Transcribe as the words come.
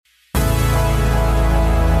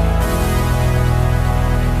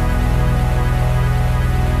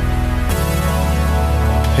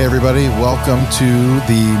Hey everybody, welcome to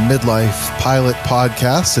the Midlife Pilot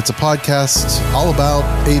Podcast. It's a podcast all about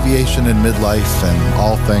aviation and midlife and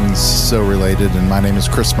all things so related. And my name is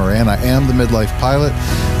Chris Moran. I am the Midlife Pilot,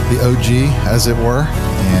 the OG as it were.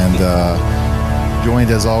 And joined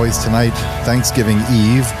as always tonight, Thanksgiving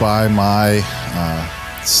Eve, by my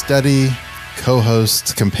steady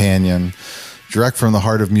co-host companion, direct from the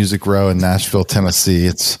heart of Music Row in Nashville, Tennessee.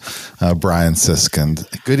 It's Brian Siskind.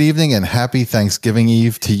 Good evening and happy Thanksgiving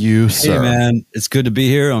Eve to you, sir. Hey, man. It's good to be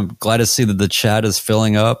here. I'm glad to see that the chat is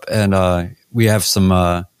filling up, and we have some.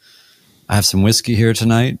 I have some whiskey here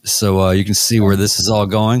tonight, so you can see where this is all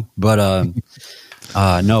going. But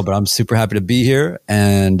no, but I'm super happy to be here,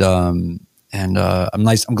 and I'm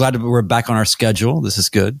nice. I'm glad that we're back on our schedule. This is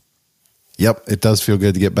good. Yep, it does feel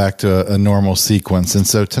good to get back to a normal sequence. And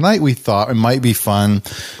so tonight we thought it might be fun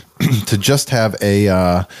to just have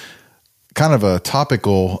a kind of a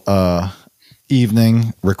topical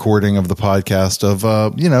evening recording of the podcast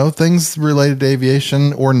of, things related to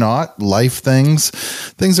aviation or not, life things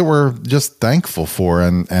that we're just thankful for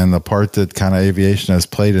and the part that kind of aviation has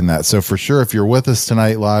played in that. So for sure, if you're with us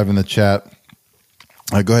tonight live in the chat,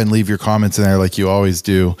 go ahead and leave your comments in there like you always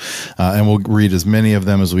do, and we'll read as many of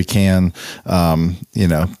them as we can.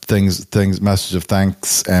 Things, message of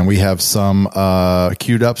thanks, and we have some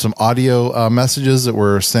queued up, some audio messages that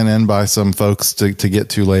were sent in by some folks to get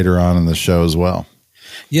to later on in the show as well.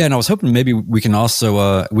 Yeah, and I was hoping maybe we can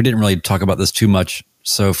also, we didn't really talk about this too much,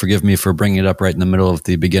 so forgive me for bringing it up right in the middle of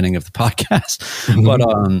the beginning of the podcast. But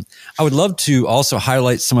I would love to also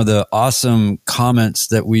highlight some of the awesome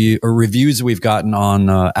comments or reviews we've gotten on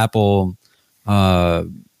Apple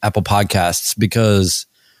Podcasts, because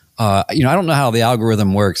I don't know how the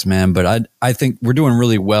algorithm works, man, but I think we're doing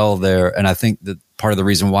really well there, and I think that part of the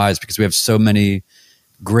reason why is because we have so many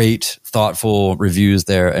great, thoughtful reviews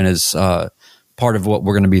there, and is part of what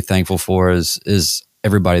we're going to be thankful for is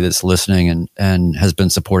everybody that's listening and has been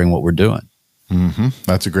supporting what we're doing. Mm-hmm.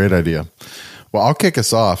 That's a great idea. Well, I'll kick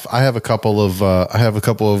us off. I have a couple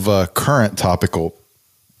of current topical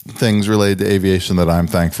things related to aviation that I'm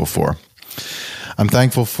thankful for. I'm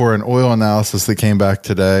thankful for an oil analysis that came back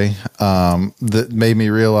today that made me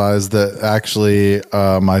realize that actually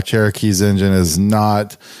my Cherokee's engine is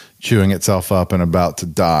not chewing itself up and about to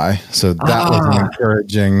die. So that was an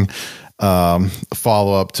encouraging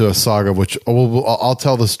follow-up to a saga, which I'll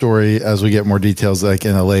tell the story as we get more details, like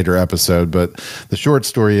in a later episode. But the short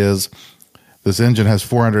story is this engine has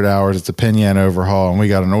 400 hours. It's a pin yan overhaul, and we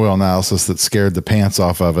got an oil analysis that scared the pants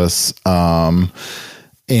off of us.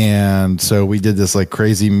 And so we did this like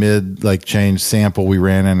crazy change sample. We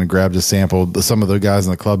ran in and grabbed a sample. Some of the guys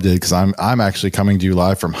in the club did, because I'm actually coming to you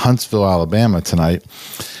live from Huntsville, Alabama tonight.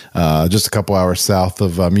 Just a couple hours south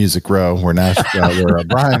of Music Row, where where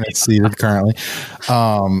Brian is seated currently.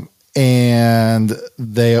 And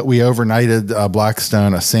we overnighted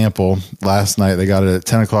Blackstone a sample last night. They got it at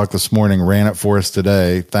 10 o'clock this morning, ran it for us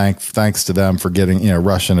today. Thanks to them for getting,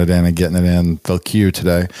 rushing it in and getting it in the queue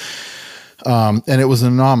today. And it was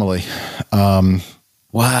an anomaly.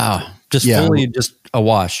 Wow. Fully just a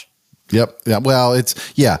wash. Yep. Yeah. Well,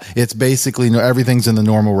 it's basically everything's in the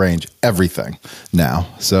normal range, everything now.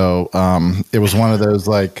 So, it was one of those,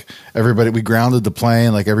 like, we grounded the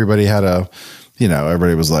plane, like everybody had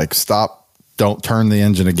everybody was like, stop, don't turn the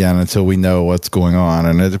engine again until we know what's going on.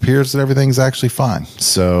 And it appears that everything's actually fine.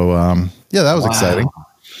 So, that was exciting.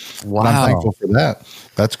 Wow. And I'm thankful for that.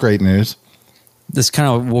 That's great news. This kind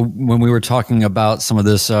of, when we were talking about some of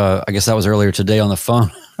this, I guess that was earlier today on the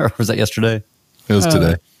phone, or was that yesterday? It was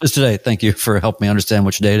today. It's today. Thank you for helping me understand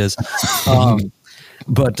which day it is.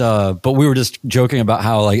 But we were just joking about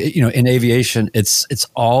how, like, in aviation, it's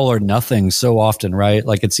all or nothing so often, right?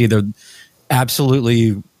 Like, it's either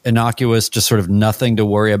absolutely innocuous, just sort of nothing to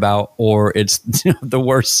worry about, or it's the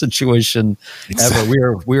worst situation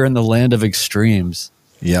ever. We're in the land of extremes.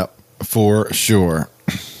 Yep, for sure.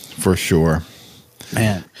 For sure.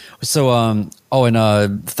 Man. So,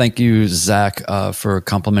 thank you, Zach, for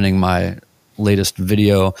complimenting my latest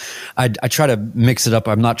video. I try to mix it up.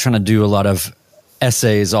 I'm not trying to do a lot of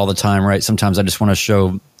essays all the time, right? Sometimes I just want to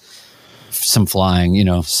show some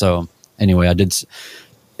flying, So anyway, I did.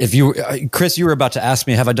 Chris, you were about to ask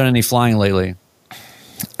me, have I done any flying lately?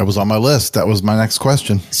 It was on my list. That was my next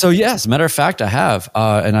question. So yes, matter of fact, I have,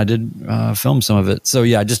 and I did film some of it. So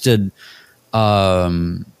yeah, I just did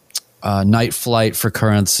night flight for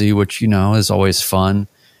Currency, which is always fun.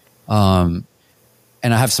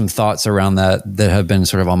 And I have some thoughts around that have been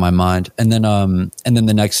sort of on my mind. And then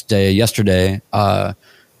the next day, yesterday, I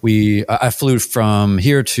flew from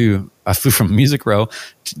Music Row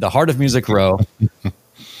to the heart of Music Row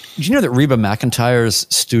Did you know that Reba McEntire's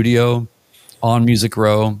studio on Music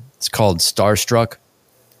Row, it's called Starstruck,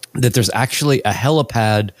 that there's actually a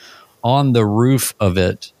helipad on the roof of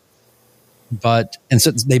it? And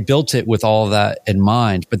so they built it with all of that in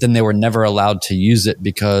mind, but then they were never allowed to use it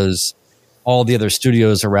because all the other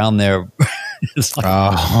studios around there it's like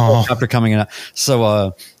after coming in.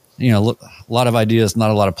 So, a lot of ideas,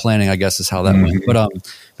 not a lot of planning, I guess is how that went. But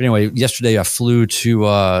anyway, yesterday I flew to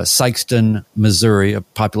Sikeston, Missouri, a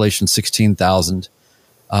population 16,000.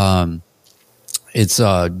 It's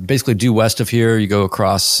basically due west of here. You go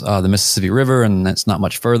across the Mississippi River, and it's not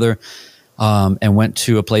much further. And went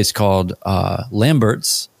to a place called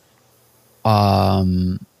Lambert's,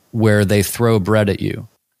 where they throw bread at you.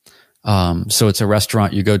 So it's a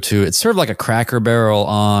restaurant you go to. It's sort of like a Cracker Barrel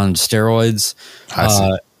on steroids.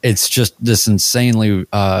 It's just this insanely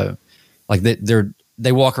like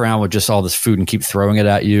they walk around with just all this food and keep throwing it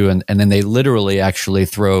at you, and then they literally actually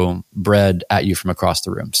throw bread at you from across the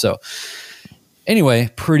room. So anyway,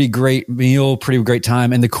 pretty great meal, pretty great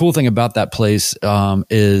time. And the cool thing about that place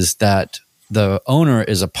is that the owner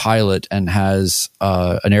is a pilot and has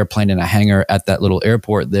an airplane in a hangar at that little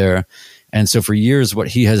airport there. And so for years, what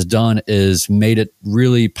he has done is made it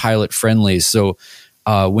really pilot friendly. So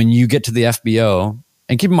when you get to the FBO,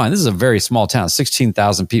 and keep in mind, this is a very small town,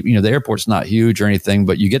 16,000 people. The airport's not huge or anything,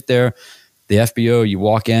 but you get there, the FBO, you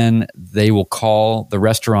walk in, they will call the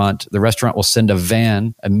restaurant. The restaurant will send a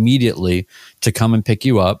van immediately to come and pick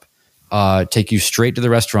you up, take you straight to the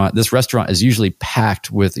restaurant. This restaurant is usually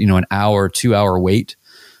packed with, an hour, 2 hour wait.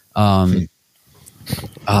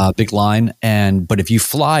 Big line. But if you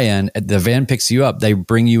fly in, the van picks you up, they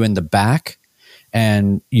bring you in the back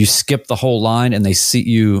and you skip the whole line and they seat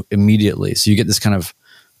you immediately. So you get this kind of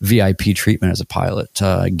VIP treatment as a pilot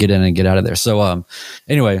to get in and get out of there. So,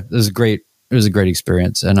 anyway, it was great. It was a great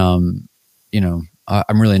experience. And, I'm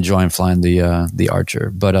really enjoying flying the Archer,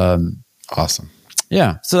 but, awesome.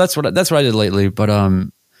 Yeah. So that's what I did lately. But,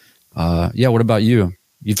 what about you?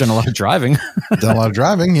 You've done a lot of driving. Done a lot of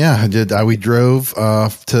driving. Yeah, I did. We drove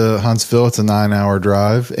to Huntsville. It's a 9-hour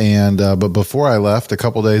drive. And, but before I left, a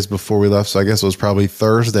couple days before we left, so I guess it was probably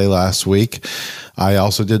Thursday last week, I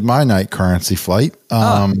also did my night currency flight.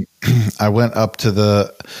 I went up to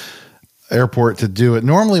the airport to do it.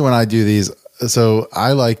 Normally when I do these, so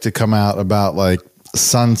I like to come out about like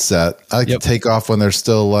sunset. I like to take off when there's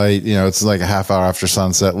still light, it's like a half hour after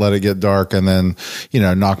sunset, let it get dark, and then,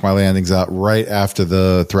 knock my landings out right after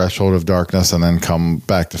the threshold of darkness and then come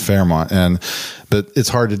back to Fairmont. But it's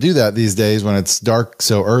hard to do that these days when it's dark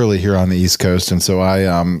so early here on the East Coast. And so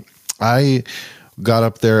I got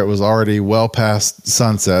up there. It was already well past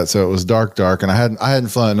sunset. So it was dark. And I hadn't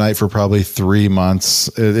flown at night for probably 3 months,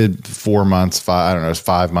 4 months,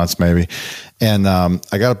 5 months maybe. And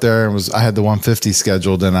I got up there and I had the 150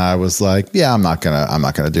 scheduled, and I was like, yeah, I'm not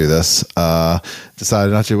gonna do this.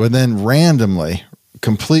 Decided not to. And then randomly,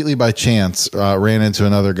 completely by chance, ran into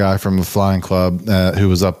another guy from the flying club who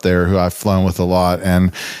was up there, who I've flown with a lot.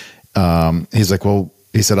 And he's like, well,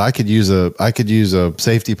 he said, I could use a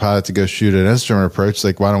safety pilot to go shoot an instrument approach.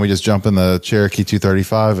 Like, why don't we just jump in the Cherokee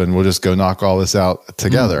 235 and we'll just go knock all this out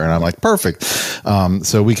together? And I'm like, perfect.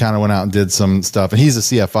 So we kind of went out and did some stuff, and he's a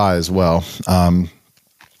CFI as well.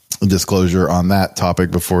 Disclosure on that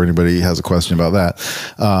topic before anybody has a question about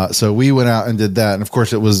that. So we went out and did that. And of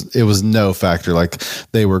course it was no factor. Like,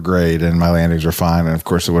 they were great and my landings were fine. And of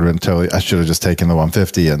course it would have been I should have just taken the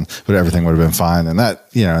 150 but everything would have been fine. And that,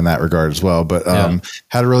 in that regard as well. But,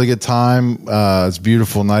 had a really good time. It's a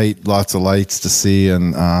beautiful night, lots of lights to see.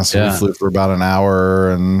 And, we flew for about an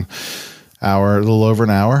hour, a little over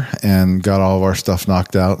an hour, and got all of our stuff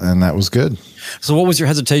knocked out, and that was good. So what was your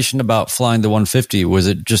hesitation about flying the 150? Was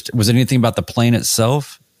it anything about the plane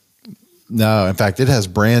itself? No, in fact, it has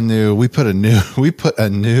brand new. We put a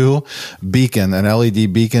new beacon, an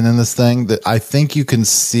LED beacon in this thing that I think you can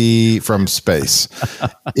see from space.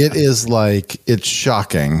 It's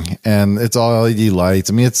shocking, and it's all LED lights.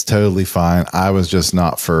 I mean, it's totally fine. I was just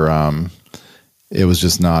not it was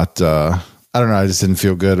just not, I don't know. I just didn't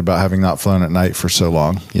feel good about having not flown at night for so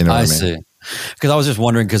long. You know what I mean? See. Because I was just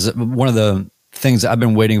wondering, because one of the things that I've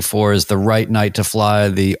been waiting for is the right night to fly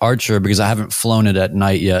the Archer, because I haven't flown it at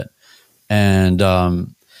night yet. And,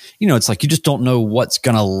 it's like you just don't know what's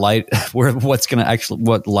going to light, what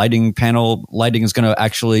lighting is going to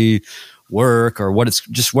actually work, or what it's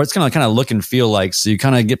going to kind of look and feel like. So you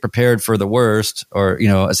kind of get prepared for the worst, or,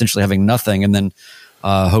 essentially having nothing, and then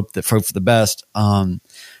hope for the best. So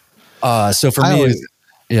for me,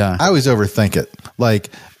 I always overthink it. Like,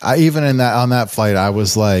 even on that flight, I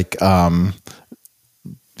was like,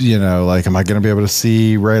 like, am I going to be able to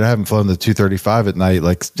see right? I haven't flown the 235 at night.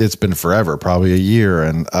 Like, it's been forever, probably a year.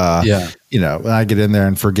 And, when I get in there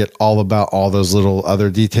and forget all about all those little other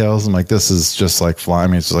details, I'm like, this is just like flying. I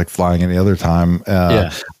mean, it's just like flying any other time.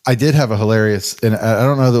 I did have a hilarious, and I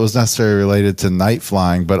don't know that it was necessarily related to night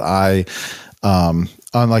flying, but on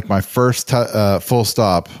like my first full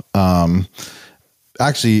stop,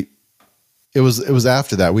 actually, it was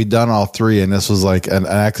after that we'd done all three, and this was like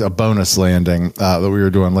a bonus landing that we were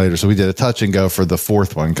doing later. So we did a touch and go for the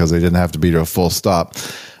fourth one because they didn't have to be to a full stop.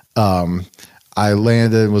 I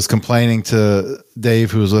landed and was complaining to Dave,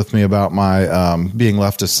 who was with me, about my being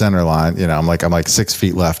left to center line. I'm like 6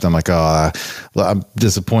 feet left. I'm like, I'm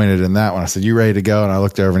disappointed in that one. I said, "You ready to go?" And I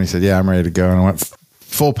looked over and he said, "Yeah, I'm ready to go." And I went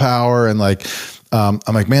full power, and like, I'm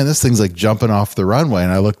like, man, this thing's like jumping off the runway.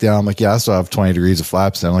 And I look down, I'm like, yeah, I still have 20 degrees of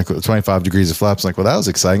flaps. And I'm like, 25 degrees of flaps. I'm like, well, that was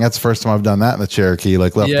exciting. That's the first time I've done that in the Cherokee,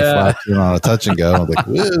 like left the flaps in on a touch and go. I was like,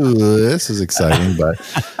 woo, this is exciting. But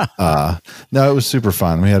no, it was super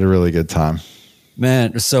fun. We had a really good time.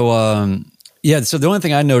 Man. So, so the only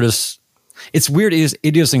thing I noticed, it's weird,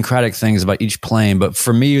 idiosyncratic things about each plane. But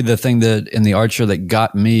for me, the thing that in the Archer that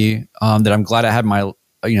got me, that I'm glad I had my,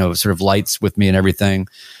 sort of lights with me and everything,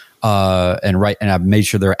 and I made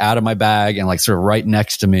sure they're out of my bag and like sort of right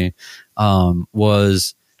next to me,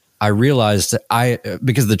 was I realized that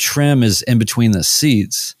because the trim is in between the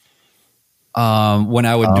seats, when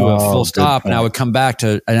I would do a full stop and I would come back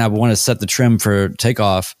and I would want to set the trim for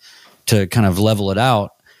takeoff to kind of level it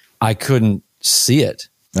out, I couldn't see it.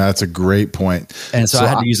 That's a great point. And so I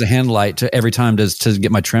had to use a hand light every time to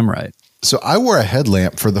get my trim right. So I wore a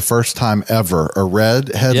headlamp for the first time ever, a red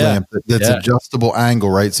headlamp that's adjustable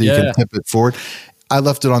angle, right? So you can tip it forward. I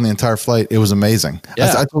left it on the entire flight. It was amazing.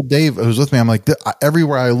 Yeah. I told Dave, who was with me, I'm like,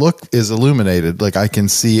 everywhere I look is illuminated. Like I can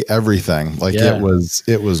see everything. Like it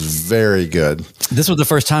was very good. This was the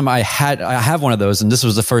first time I have one of those. And this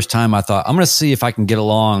was the first time I thought, I'm going to see if I can get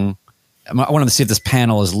along. I wanted to see if this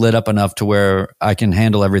panel is lit up enough to where I can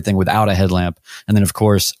handle everything without a headlamp. And then, of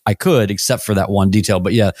course, I could, except for that one detail.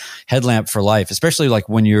 But yeah, headlamp for life, especially like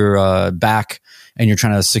when you're back and you're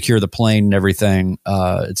trying to secure the plane and everything.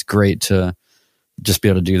 It's great to just be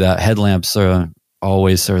able to do that. Headlamps are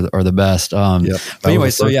always are the best. But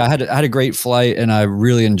anyway, so yeah, I had a great flight and I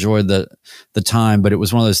really enjoyed the time. But it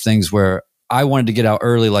was one of those things where I wanted to get out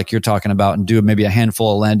early, like you're talking about, and do maybe a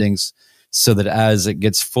handful of landings, so that as it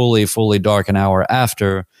gets fully dark an hour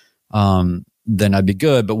after, then I'd be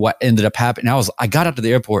good. But what ended up happening, I got out to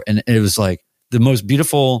the airport and it was like the most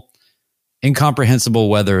beautiful, incomprehensible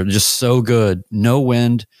weather, just so good. No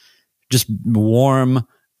wind, just warm,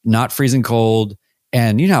 not freezing cold.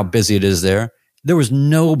 And you know how busy it is there. There was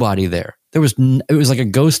nobody there. It was like a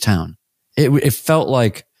ghost town. It felt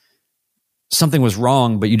like something was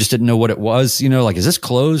wrong, but you just didn't know what it was. Like, is this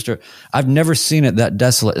closed? Or I've never seen it that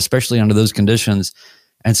desolate, especially under those conditions.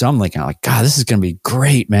 And so I'm like, God, this is going to be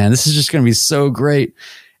great, man. This is just going to be so great.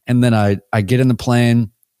 And then I get in the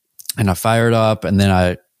plane and I fire it up. And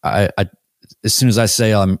then I as soon as I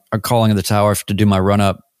say I'm calling in the tower to do my run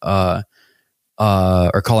up,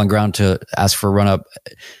 or calling ground to ask for a run up,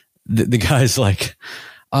 the guy's like,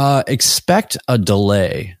 expect a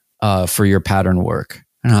delay, for your pattern work.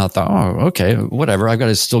 And I thought, oh, okay, whatever. I've got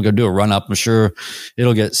to still go do a run up. I'm sure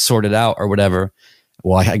it'll get sorted out or whatever.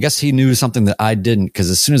 Well, I guess he knew something that I didn't,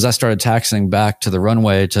 because as soon as I started taxiing back to the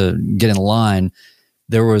runway to get in line,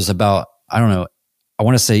 there was about, I don't know, I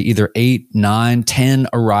want to say either 8, 9, 10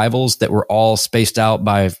 arrivals that were all spaced out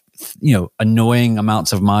by, annoying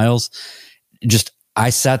amounts of miles. Just,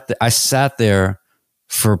 I sat there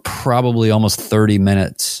for probably almost 30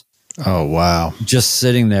 minutes. Oh, wow. Just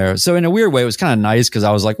sitting there. So in a weird way, it was kind of nice because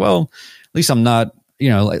I was like, well, at least I'm not,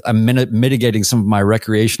 I'm mitigating some of my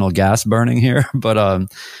recreational gas burning here. But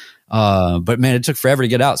man, it took forever to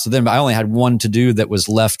get out. So then I only had one to do that was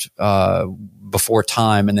left before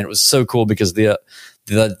time. And then it was so cool because the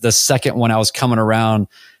second one I was coming around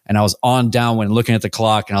and I was on downwind looking at the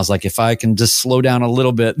clock and I was like, if I can just slow down a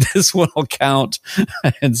little bit, this one will count.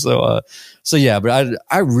 And so yeah, but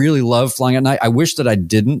I really love flying at night. I wish that I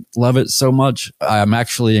didn't love it so much. I'm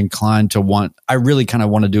actually inclined to I really kind of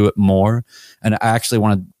want to do it more. And I actually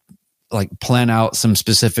want to like plan out some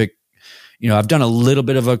specific, I've done a little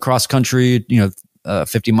bit of a cross country,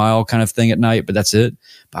 50-mile kind of thing at night, but that's it.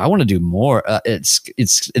 But I want to do more. It's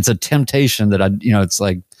a temptation that it's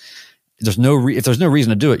like, if there's no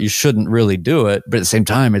reason to do it, you shouldn't really do it. But at the same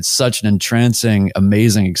time, it's such an entrancing,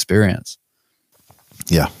 amazing experience.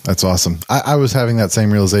 Yeah, that's awesome. I was having that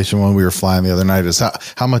same realization when we were flying the other night, is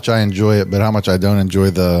how much I enjoy it, but how much I don't enjoy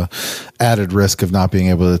the added risk of not being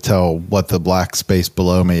able to tell what the black space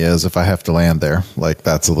below me is if I have to land there. Like,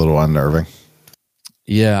 that's a little unnerving.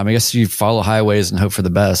 Yeah, I mean, I guess you follow highways and hope for the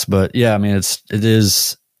best, but yeah, I mean,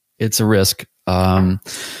 it's a risk. But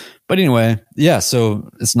anyway, yeah, so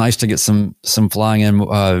it's nice to get some flying in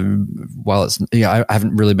while it's, I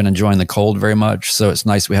haven't really been enjoying the cold very much. So it's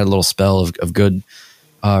nice. We had a little spell of good,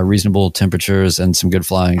 reasonable temperatures and some good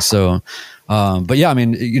flying. So, but yeah, I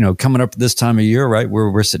mean, coming up this time of year, right,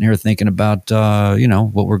 we're sitting here thinking about,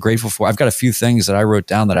 what we're grateful for. I've got a few things that I wrote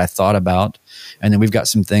down that I thought about, and then we've got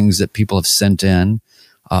some things that people have sent in.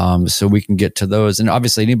 So we can get to those. And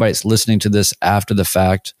obviously anybody that's listening to this after the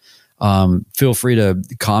fact, feel free to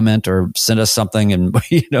comment or send us something. And,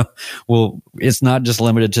 it's not just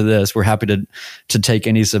limited to this. We're happy to take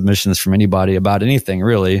any submissions from anybody about anything,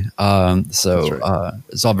 really. It's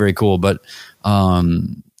all very cool. But,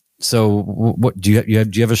 so what do you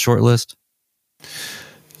have a short list?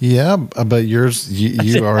 Yeah, but yours,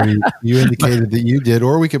 you already, you indicated that you did,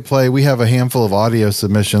 or we could play. We have a handful of audio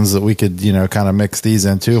submissions that we could, kind of mix these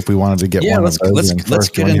in too if we wanted to get one of those. Let's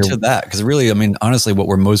get into that, because really, I mean, honestly, what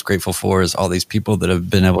we're most grateful for is all these people that have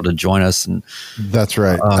been able to join us. And that's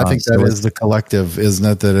right. I think that is the collective, isn't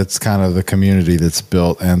it? That it's kind of the community that's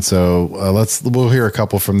built. And so we'll hear a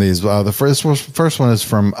couple from these. The first one is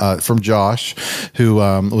from Josh, who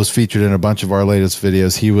was featured in a bunch of our latest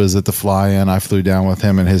videos. He was at the fly-in. I flew down with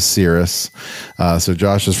him and his Cirrus. So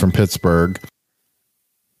Josh is from Pittsburgh,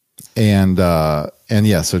 and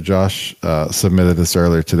so Josh submitted this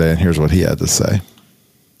earlier today, and here's what he had to say.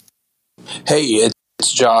 Hey,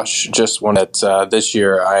 it's Josh. Just wanted this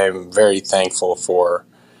year, I am very thankful for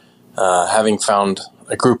having found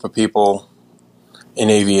a group of people in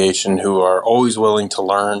aviation who are always willing to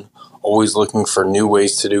learn, always looking for new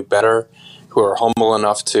ways to do better, who are humble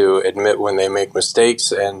enough to admit when they make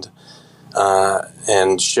mistakes and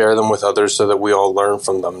share them with others so that we all learn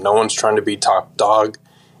from them. No one's trying to be top dog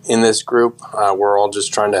in this group. We're all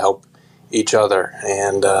just trying to help each other.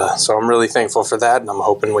 And so I'm really thankful for that, and I'm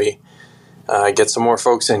hoping we get some more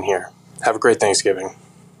folks in here. Have a great Thanksgiving.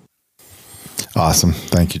 Awesome.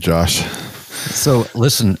 Thank you, Josh. So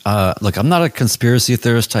listen, look, I'm not a conspiracy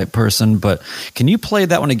theorist type person, but can you play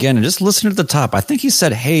that one again and just listen to the top? I think he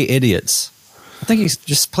said, "Hey, idiots." I think he's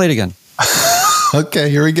just played again. Okay,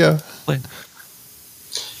 here we go.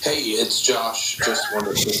 Hey, it's Josh. Just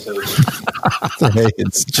wanted to say. Hey,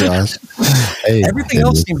 it's Josh. Hey, everything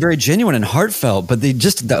else seemed very genuine and heartfelt, but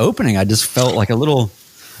the opening, I just felt like a little.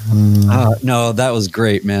 No, that was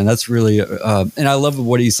great, man. That's really, and I love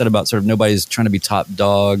what he said about sort of nobody's trying to be top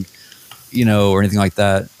dog, or anything like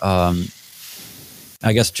that.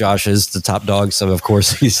 I guess Josh is the top dog, so of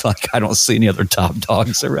course he's like, I don't see any other top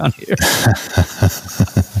dogs around here.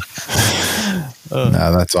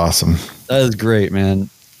 No, that's awesome. That is great, man.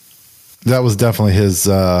 That was definitely his,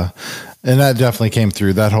 and that definitely came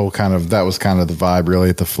through. That was kind of the vibe really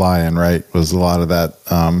at the fly-in, right? Was a lot of that.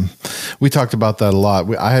 We talked about that a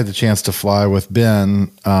lot. I had the chance to fly with Ben,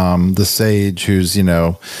 the Sage, who's,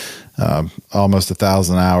 almost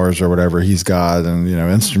 1,000 hours or whatever he's got, and,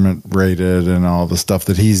 instrument rated and all the stuff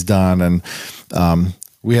that he's done. And,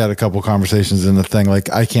 we had a couple conversations in the thing, like,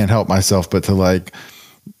 I can't help myself but to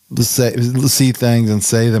see things and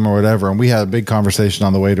say them or whatever. And we had a big conversation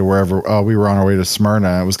on the way to wherever we were on our way to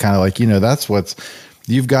Smyrna. It was kind of like, that's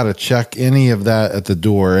you've got to check any of that at the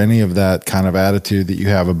door, any of that kind of attitude that you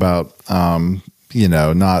have about,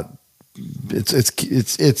 not,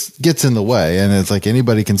 it's gets in the way. And it's like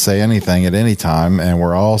anybody can say anything at any time, and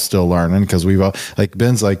we're all still learning, because we've all, like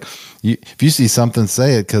Ben's like, if you see something,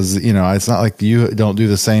 say it, because it's not like you don't do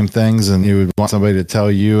the same things and you would want somebody to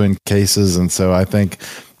tell you in cases. And so I think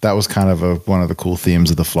that was kind of one of the cool themes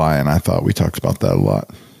of the fly-in. I thought we talked about that a lot.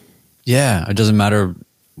 Yeah, it doesn't matter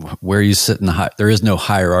where you sit in there is no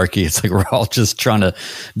hierarchy. It's like we're all just trying to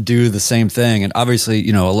do the same thing. And obviously,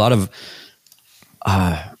 a lot of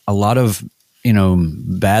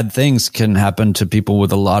bad things can happen to people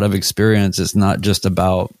with a lot of experience. It's not just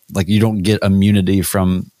about, like, you don't get immunity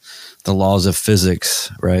from the laws of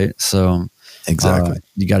physics, right? So exactly,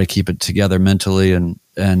 you got to keep it together mentally and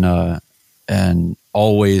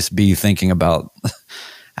always be thinking about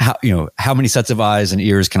how many sets of eyes and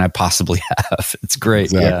ears can I possibly have? It's great.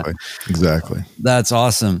 Exactly. Yeah. Exactly. That's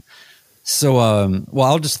awesome. So,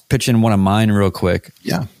 I'll just pitch in one of mine real quick.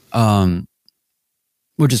 Yeah.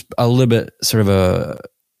 Which is a little bit sort of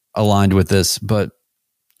aligned with this, but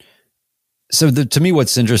so to me,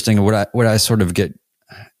 what's interesting, what I sort of get,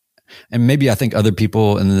 and maybe I think other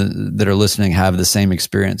people that are listening have the same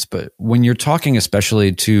experience, but when you're talking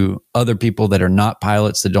especially to other people that are not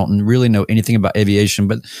pilots, that don't really know anything about aviation,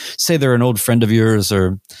 but say they're an old friend of yours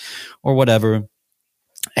or whatever,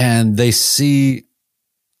 and they see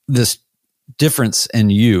this difference in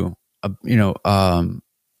you,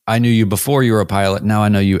 I knew you before you were a pilot. Now I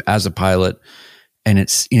know you as a pilot. And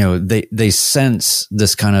it's, they sense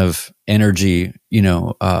this kind of energy,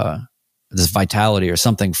 this vitality or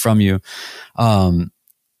something from you. And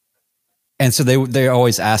so they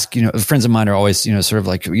always ask, friends of mine are always, sort of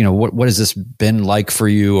like, what has this been like for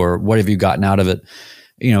you, or what have you gotten out of it?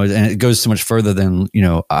 And it goes so much further than,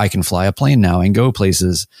 I can fly a plane now and go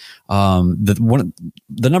places.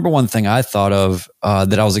 The number one thing I thought of,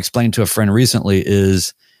 that I was explaining to a friend recently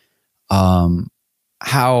is,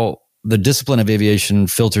 how the discipline of aviation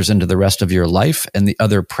filters into the rest of your life and the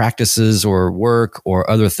other practices or work or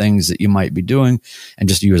other things that you might be doing, and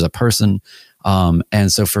just you as a person.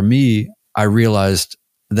 And so for me, I realized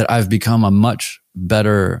that I've become a much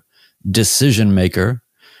better decision maker,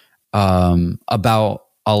 about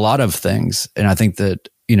a lot of things. And I think that,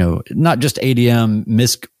 not just ADM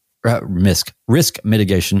risk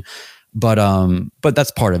mitigation, but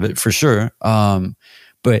that's part of it for sure.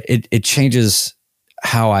 But it changes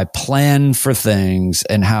how I plan for things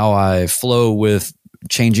and how I flow with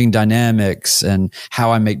changing dynamics and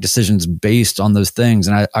how I make decisions based on those things.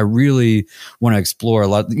 And I really want to explore a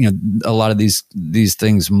lot of these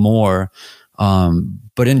things more.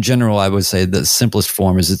 But in general, I would say the simplest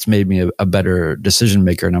form is it's made me a better decision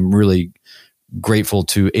maker. And I'm really grateful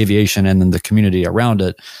to aviation and then the community around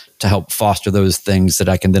it to help foster those things that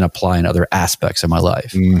I can then apply in other aspects of my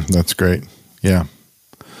life. That's great. Yeah.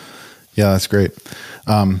 Yeah, that's great.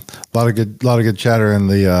 A lot of good chatter in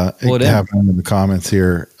the happening in the comments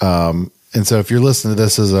here. And so, if you're listening to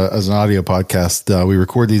this as an audio podcast, we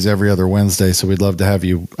record these every other Wednesday. So we'd love to have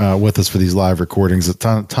you with us for these live recordings. A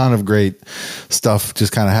ton of great stuff.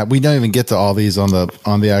 Just kind of we don't even get to all these on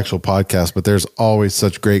the actual podcast, but there's always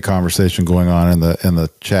such great conversation going on in the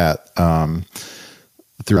chat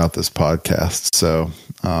throughout this podcast. So.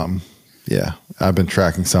 Yeah, I've been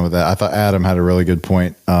tracking some of that. I thought Adam had a really good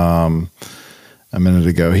point a minute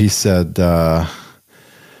ago. He said, I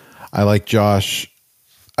like Josh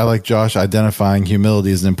identifying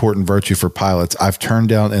humility as an important virtue for pilots. I've turned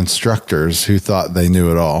down instructors who thought they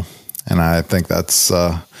knew it all. And I think that's,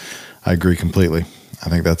 I agree completely. I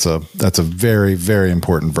think that's a very, very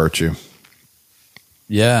important virtue.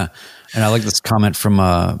 Yeah. And I like this comment from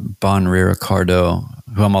Bon Ricardo,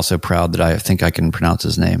 who I'm also proud that I think I can pronounce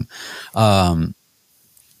his name.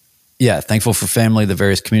 Thankful for family, the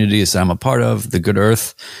various communities that I'm a part of, the good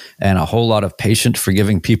earth, and a whole lot of patient,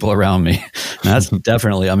 forgiving people around me. And that's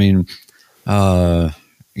definitely,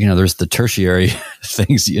 there's the tertiary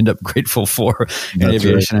things you end up grateful for in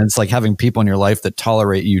aviation. Right. And it's like having people in your life that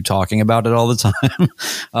tolerate you talking about it all the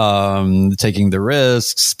time, taking the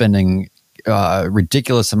risks, spending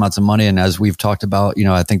ridiculous amounts of money. And as we've talked about,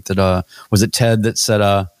 I think that was it Ted that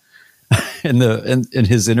said in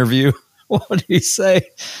his interview, what did he say?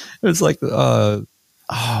 It was like Ted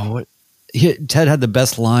had the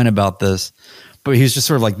best line about this, but he's just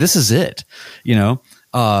sort of like, this is it,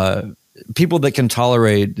 people that can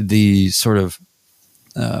tolerate the sort of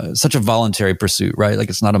such a voluntary pursuit, right? Like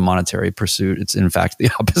it's not a monetary pursuit. It's in fact the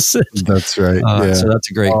opposite. That's right. Yeah. So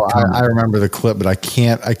that's a great. I remember the clip, but I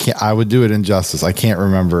can't, I would do it injustice. I can't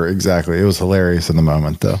remember exactly. It was hilarious in the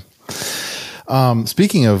moment though.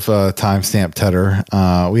 Speaking of timestamp Tedder,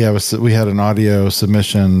 we had an audio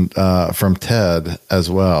submission from Ted as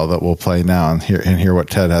well that we'll play now and hear what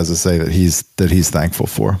Ted has to say that he's thankful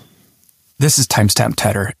for. This is Timestamp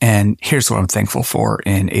Tedder, and here's what I'm thankful for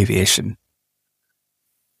in aviation.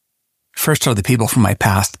 First are the people from my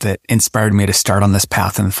past that inspired me to start on this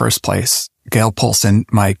path in the first place. Gail Polson,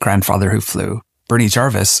 my grandfather who flew, Bernie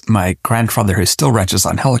Jarvis, my grandfather who still wrenches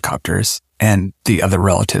on helicopters, and the other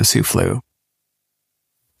relatives who flew.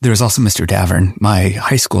 There was also Mr. Davern, my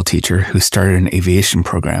high school teacher who started an aviation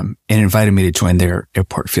program and invited me to join their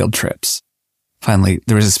airport field trips. Finally,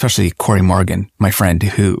 there was especially Corey Morgan, my friend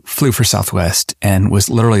who flew for Southwest and was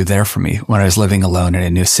literally there for me when I was living alone in a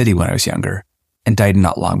new city when I was younger, and died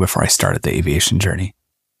not long before I started the aviation journey.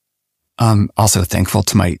 I'm also thankful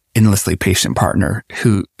to my endlessly patient partner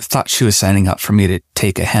who thought she was signing up for me to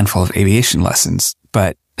take a handful of aviation lessons,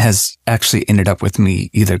 but has actually ended up with me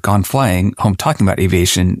either gone flying, home talking about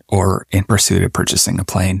aviation, or in pursuit of purchasing a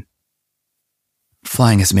plane.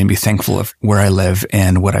 Flying has made me thankful of where I live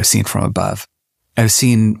and what I've seen from above. I've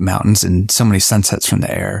seen mountains and so many sunsets from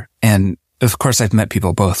the air, and of course I've met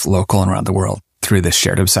people both local and around the world through this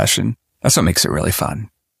shared obsession. That's what makes it really fun.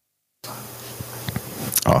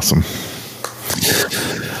 Awesome.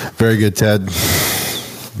 Very good, Ted.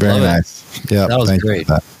 Very Love nice. Yeah, that was great.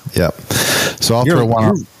 Yep. So I'll throw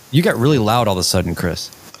one. You got really loud all of a sudden,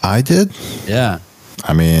 Chris. I did. Yeah.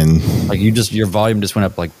 I mean, like your volume just went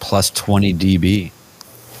up like plus 20 dB.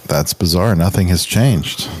 That's bizarre. Nothing has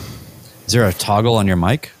changed. Is there a toggle on your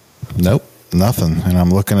mic? Nope, nothing. And I'm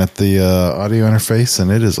looking at the audio interface,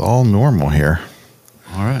 and it is all normal here.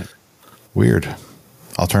 All right. Weird.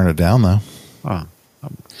 I'll turn it down though. Oh.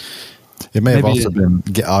 It may have also been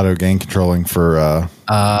auto gain controlling for.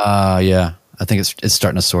 Yeah. I think it's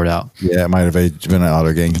starting to sort out. Yeah, it might have been an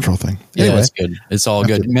auto gain control thing. Yeah, anyway, that's good. It's all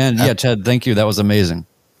good, man. Yeah, Ted, thank you. That was amazing.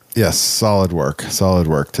 Yes, solid work,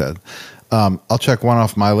 Ted. I'll check one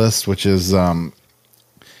off my list, which is I'm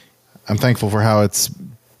thankful for how it's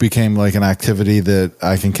became like an activity that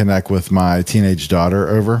I can connect with my teenage daughter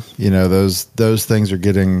over. You know, those things are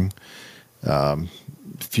getting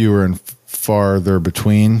fewer and farther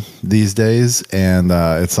between these days, and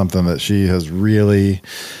it's something that she has really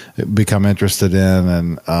become interested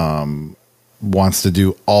in and wants to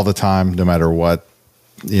do all the time, no matter what,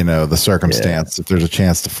 you know, the circumstance. If there's a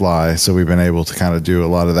chance to fly, so we've been able to kind of do a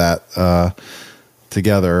lot of that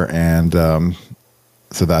together, and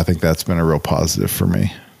so that, I think that's been a real positive for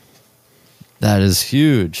me. That is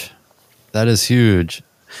huge.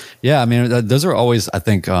 Yeah, I mean, those are always, I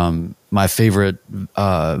think, my favorite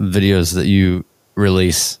videos that you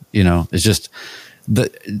release. You know, it's just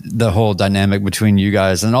the whole dynamic between you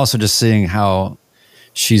guys, and also just seeing how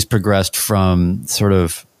she's progressed from sort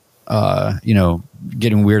of, you know,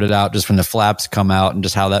 getting weirded out just when the flaps come out, and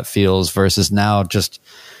just how that feels, versus now just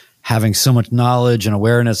having so much knowledge and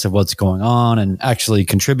awareness of what's going on, and actually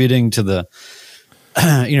contributing to the,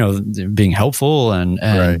 you know, being helpful and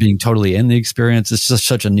right. being totally in the experience. It's just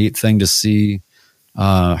such a neat thing to see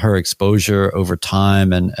her exposure over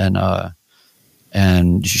time, and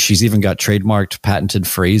she's even got trademarked, patented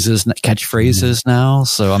phrases, catchphrases now.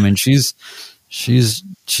 So I mean, she's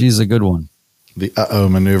a good one. The uh-oh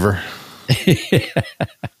maneuver.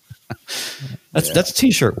 That's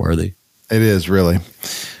t-shirt worthy. It is, really.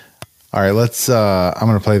 All right, let's I'm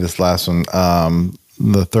going to play this last one.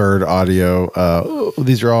 The third audio.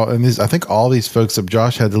 These are all, and I think all these folks,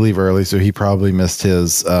 Josh had to leave early, so he probably missed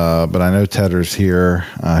his, but I know Tedder's here.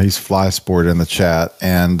 He's Fly Sport in the chat.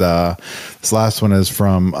 And this last one is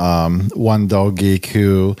from One Dull Geek,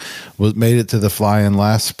 who made it to the fly-in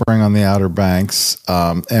last spring on the Outer Banks,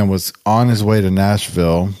 and was on his way to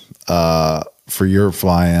Nashville for your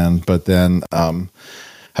fly-in, but then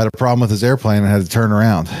had a problem with his airplane and had to turn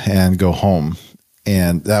around and go home.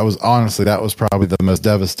 And that was probably the most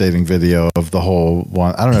devastating video of the whole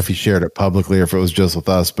one. I don't know if he shared it publicly or if it was just with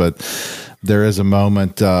us, but there is a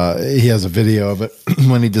moment, he has a video of it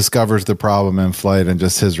when he discovers the problem in flight, and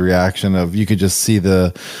just his reaction of, you could just see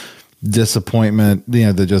the disappointment, you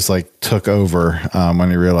know, that just like took over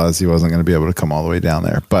when he realized he wasn't going to be able to come all the way down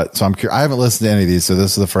there. But so I'm curious, I haven't listened to any of these, so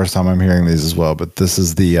this is the first time I'm hearing these as well. But this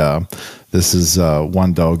is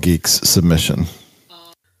One Dull Geek's submission.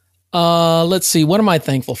 Let's see. What am I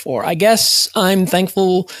thankful for? I guess I'm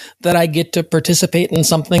thankful that I get to participate in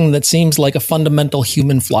something that seems like a fundamental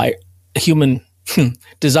human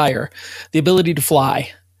desire, the ability to fly,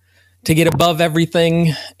 to get above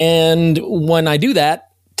everything. And when I do that,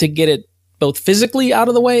 to get it both physically out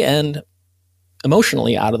of the way and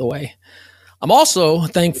emotionally out of the way. I'm also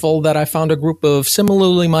thankful that I found a group of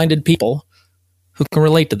similarly minded people who can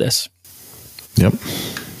relate to this. Yep.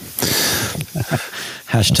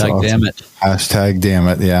 Hashtag awesome. Damn it. Hashtag damn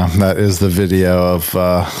it. Yeah, that is the video of.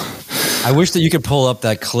 I wish that you could pull up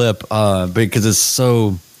that clip because it's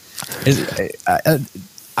so.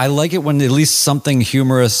 I like it when at least something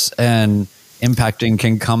humorous and impacting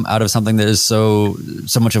can come out of something that is so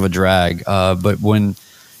much of a drag. But when,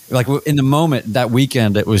 like in the moment that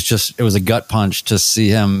weekend, it was a gut punch to see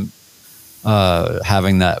him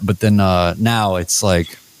having that. But then now it's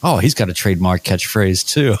like, oh, he's got a trademark catchphrase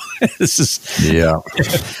too. This is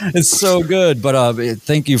it's so good. But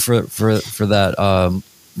thank you for that,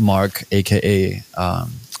 Mark, aka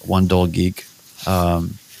One Dull Geek.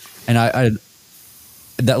 And I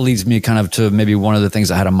that leads me kind of to maybe one of the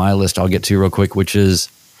things I had on my list. I'll get to real quick, which is,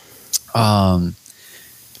 I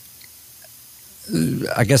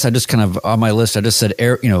guess I just kind of on my list I just said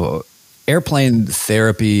airplane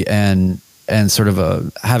therapy and sort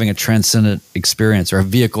of having a transcendent experience, or a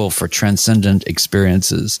vehicle for transcendent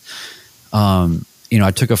experiences. I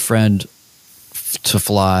took a friend to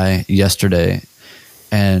fly yesterday,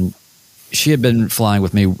 and she had been flying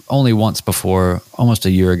with me only once before, almost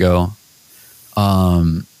a year ago.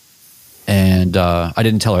 And I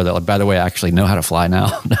didn't tell her that, like, by the way, I actually know how to fly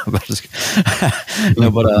now. But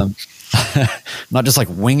not just like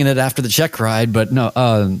winging it after the check ride, but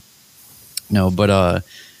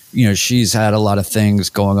she's had a lot of things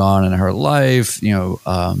going on in her life,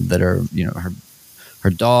 that are, her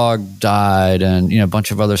dog died, and, a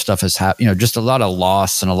bunch of other stuff has happened, just a lot of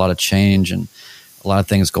loss and a lot of change and a lot of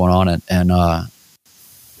things going on.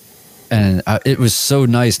 And it was so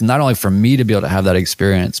nice, not only for me to be able to have that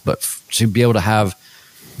experience, but to be able to have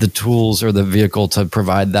the tools or the vehicle to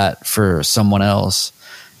provide that for someone else.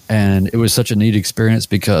 And it was such a neat experience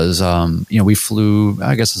because, we flew,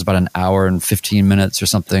 I guess it's about an hour and 15 minutes or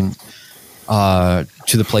something to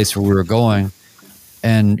the place where we were going.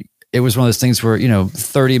 And it was one of those things where,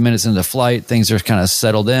 30 minutes into the flight, things are kind of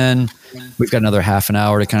settled in. We've got another half an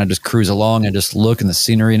hour to kind of just cruise along and just look in the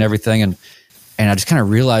scenery and everything. And I just kind of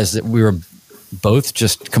realized that we were both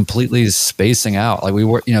just completely spacing out. Like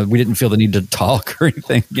we didn't feel the need to talk or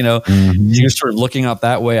anything, Mm-hmm. You're sort of looking out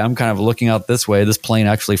that way. I'm kind of looking out this way. This plane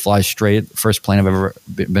actually flies straight. First plane I've ever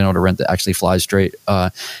been able to rent that actually flies straight.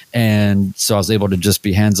 And so I was able to just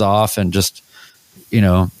be hands off and just,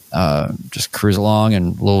 just cruise along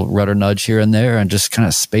and a little rudder nudge here and there and just kind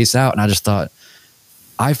of space out. And I just thought,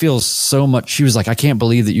 I feel so much. She was like, I can't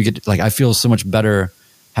believe that you get, like, I feel so much better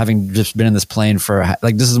having just been in this plane for,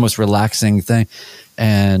 like, this is the most relaxing thing.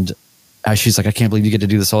 And she's like, I can't believe you get to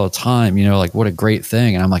do this all the time. Like, what a great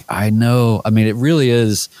thing. And I'm like, I know. I mean, it really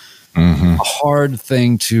is a hard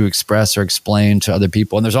thing to express or explain to other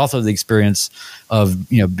people. And there's also the experience of,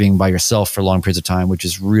 being by yourself for long periods of time, which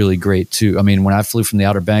is really great too. I mean, when I flew from the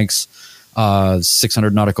Outer Banks,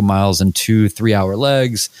 600 nautical miles and 2 3-hour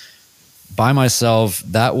legs, by myself,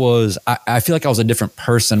 that was, I feel like I was a different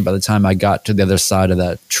person by the time I got to the other side of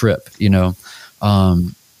that trip.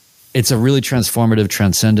 It's a really transformative,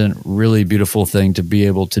 transcendent, really beautiful thing to be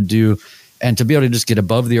able to do, and to be able to just get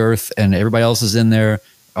above the earth and everybody else is in there,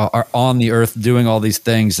 are on the earth doing all these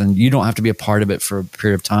things, and you don't have to be a part of it for a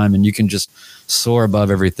period of time, and you can just soar above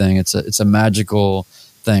everything. It's a magical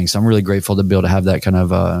thing. So I'm really grateful to be able to have that kind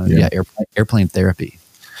of airplane therapy.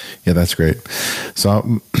 Yeah, that's great.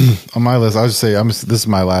 So on my list, I'll just say this is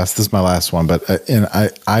my last one, but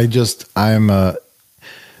I'm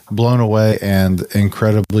blown away and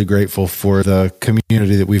incredibly grateful for the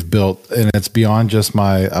community that we've built. And it's beyond just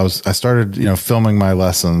I started, filming my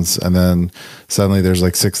lessons, and then suddenly there's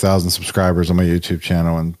like 6,000 subscribers on my YouTube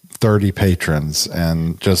channel and 30 patrons,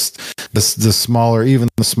 and just the smaller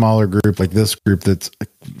group, like this group that's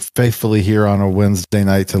faithfully here on a Wednesday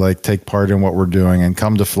night to like take part in what we're doing and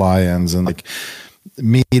come to fly-ins and like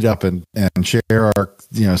meet up and share our,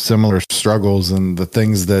 similar struggles and the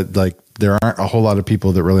things that, like, there aren't a whole lot of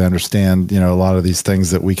people that really understand, a lot of these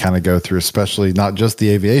things that we kind of go through, especially not just the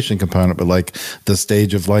aviation component, but like the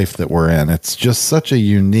stage of life that we're in. It's just such a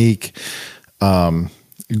unique,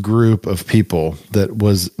 group of people that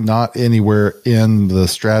was not anywhere in the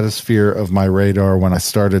stratosphere of my radar when I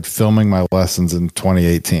started filming my lessons in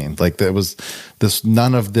 2018. Like, that was this,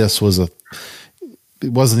 none of this was it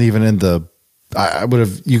wasn't even in the,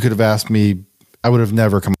 you could have asked me, I would have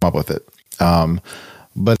never come up with it.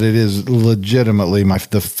 But it is legitimately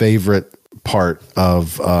the favorite part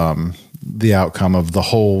of, the outcome of the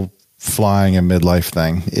whole flying and midlife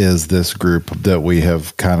thing is this group that we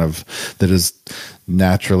have that is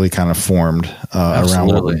naturally kind of formed around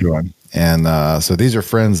what we're doing. And so these are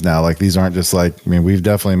friends now. Like, these aren't just like, we've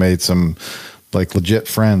definitely made some like legit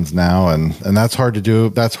friends now, and that's hard to do.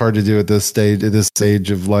 That's hard to do at this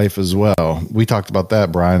stage of life as well. We talked about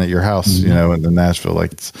that, Brian, at your house, in Nashville.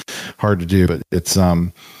 Like, it's hard to do, but it's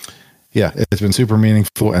it's been super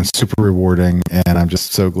meaningful and super rewarding, and I'm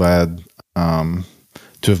just so glad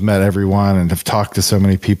to have met everyone and have talked to so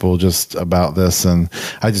many people just about this. And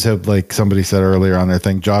I just hope, like somebody said earlier on their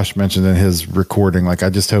thing, Josh mentioned in his recording, like,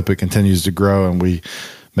 I just hope it continues to grow and we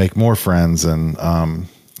make more friends and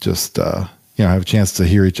have a chance to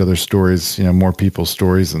hear each other's stories, more people's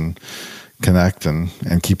stories, and connect and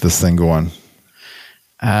keep this thing going.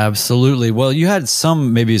 Absolutely. Well, you had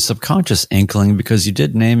some maybe subconscious inkling because you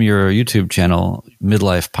did name your YouTube channel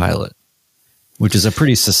Midlife Pilot, which is a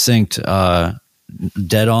pretty succinct,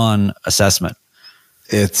 dead on assessment.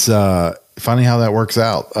 It's funny how that works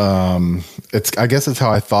out. I guess it's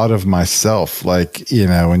how I thought of myself, like,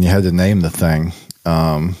 when you had to name the thing.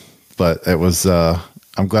 But it was,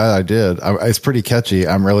 I'm glad I did. It's pretty catchy.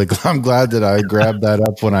 I'm glad that I grabbed that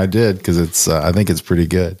up when I did, because I think it's pretty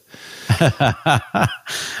good.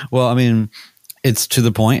 Well, it's to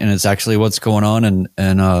the point, and it's actually what's going on. And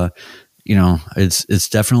it's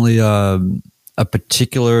definitely a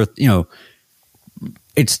particular,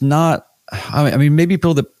 it's not I mean, maybe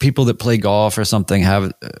people that play golf or something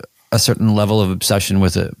have a certain level of obsession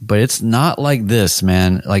with it, but it's not like this,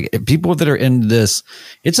 man. Like people that are into this,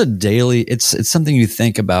 it's a daily, it's something you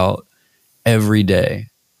think about every day.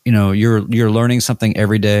 You know, you're learning something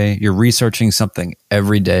every day. You're researching something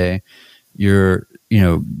every day. You're,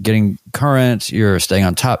 getting current. You're staying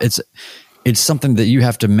on top. It's something that you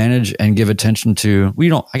have to manage and give attention to.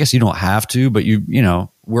 I guess you don't have to, but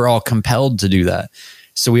we're all compelled to do that.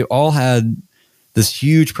 So we all had this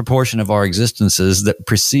huge proportion of our existences that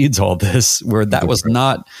precedes all this, where that was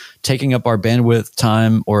not taking up our bandwidth,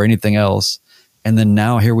 time, or anything else. And then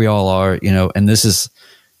now here we all are, and this is,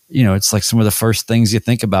 it's like some of the first things you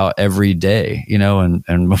think about every day,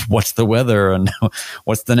 and what's the weather and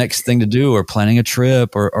what's the next thing to do, or planning a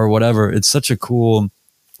trip or whatever. It's such a cool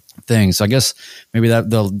thing. So I guess maybe that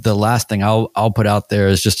the last thing I'll put out there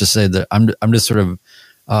is just to say that I'm just sort of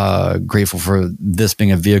grateful for this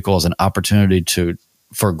being a vehicle as an opportunity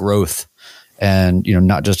for growth, and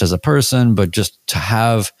not just as a person, but just to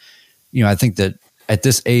have, I think that at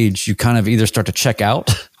this age you kind of either start to check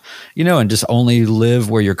out, and just only live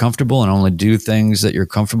where you're comfortable and only do things that you're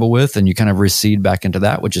comfortable with, and you kind of recede back into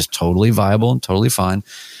that, which is totally viable and totally fine.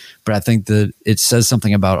 But I think that it says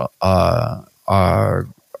something about our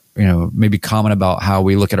maybe comment about how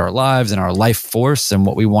we look at our lives and our life force and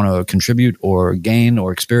what we want to contribute or gain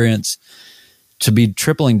or experience, to be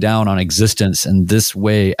tripling down on existence in this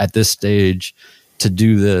way at this stage. To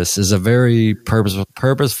do this is a very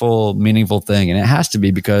purposeful, meaningful thing. And it has to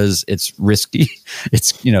be, because it's risky.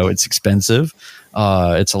 It's, it's expensive.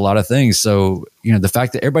 It's a lot of things. So, the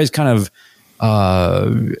fact that everybody's kind of,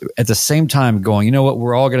 at the same time going, you know what,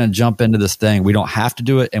 we're all going to jump into this thing. We don't have to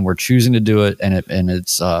do it, and we're choosing to do it. And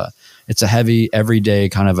it's a heavy everyday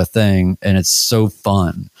kind of a thing. And it's so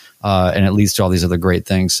fun. And it leads to all these other great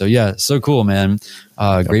things. So yeah, so cool, man.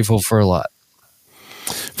 Grateful for a lot.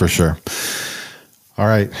 For sure. All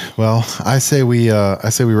right. Well, I say we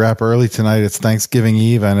wrap early tonight. It's Thanksgiving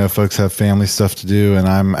Eve. I know folks have family stuff to do, and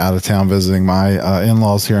I'm out of town visiting my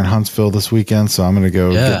in-laws here in Huntsville this weekend. So I'm going to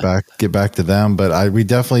go get back to them. But we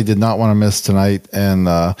definitely did not want to miss tonight, and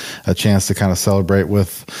a chance to kind of celebrate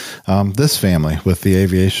with this family, with the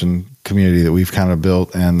aviation community that we've kind of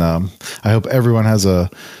built. And I hope everyone has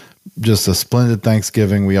just a splendid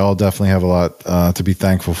Thanksgiving. We all definitely have a lot to be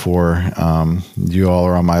thankful for. You all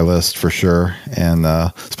are on my list for sure, and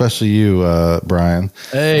especially you, Brian.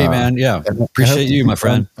 Hey, man. Yeah, appreciate you, my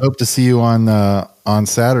friend. Hope to see you on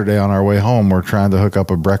Saturday on our way home. We're trying to hook up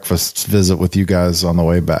a breakfast visit with you guys on the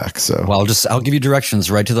way back. So, well, I'll give you directions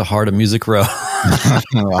right to the heart of Music Row.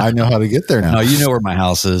 I know how to get there now. No, you know where my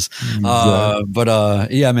house is.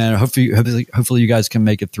 But yeah, man. Hopefully, you guys can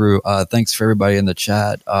make it through. Thanks for everybody in the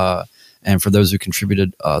chat, and for those who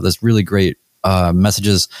contributed. There's really great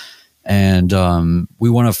messages, and we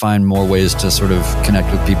want to find more ways to sort of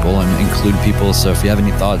connect with people and include people. So if you have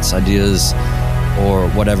any thoughts, ideas, or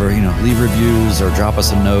whatever, leave reviews or drop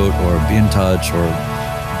us a note or be in touch or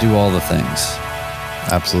do all the things.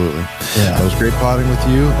 Absolutely. Yeah. It was great potting with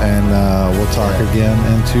you, and we'll talk again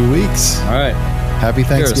in 2 weeks. All right. Happy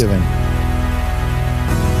Thanksgiving. Cheers.